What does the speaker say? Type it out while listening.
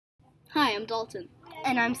Hi, I'm Dalton.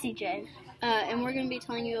 And I'm CJ. And we're going to be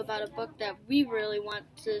telling you about a book that we really want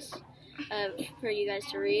for you guys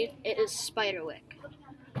to read. It is Spiderwick.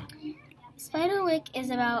 Spiderwick is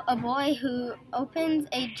about a boy who opens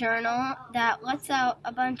a journal that lets out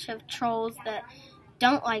a bunch of trolls that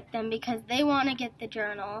don't like them because they want to get the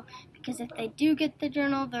journal. Because if they do get the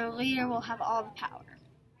journal, their leader will have all the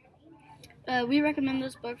power. We recommend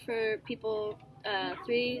this book for people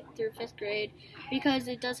 3 through 5th grade because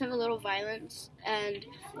it does have a little violence, and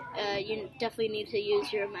you definitely need to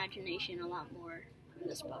use your imagination a lot more in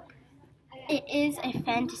this book. It is a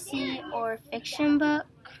fantasy or fiction book.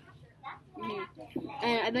 Mm-hmm.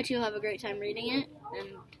 And I bet you'll have a great time reading it. And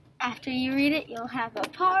after you read it, you'll have a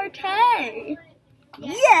party!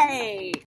 Yay!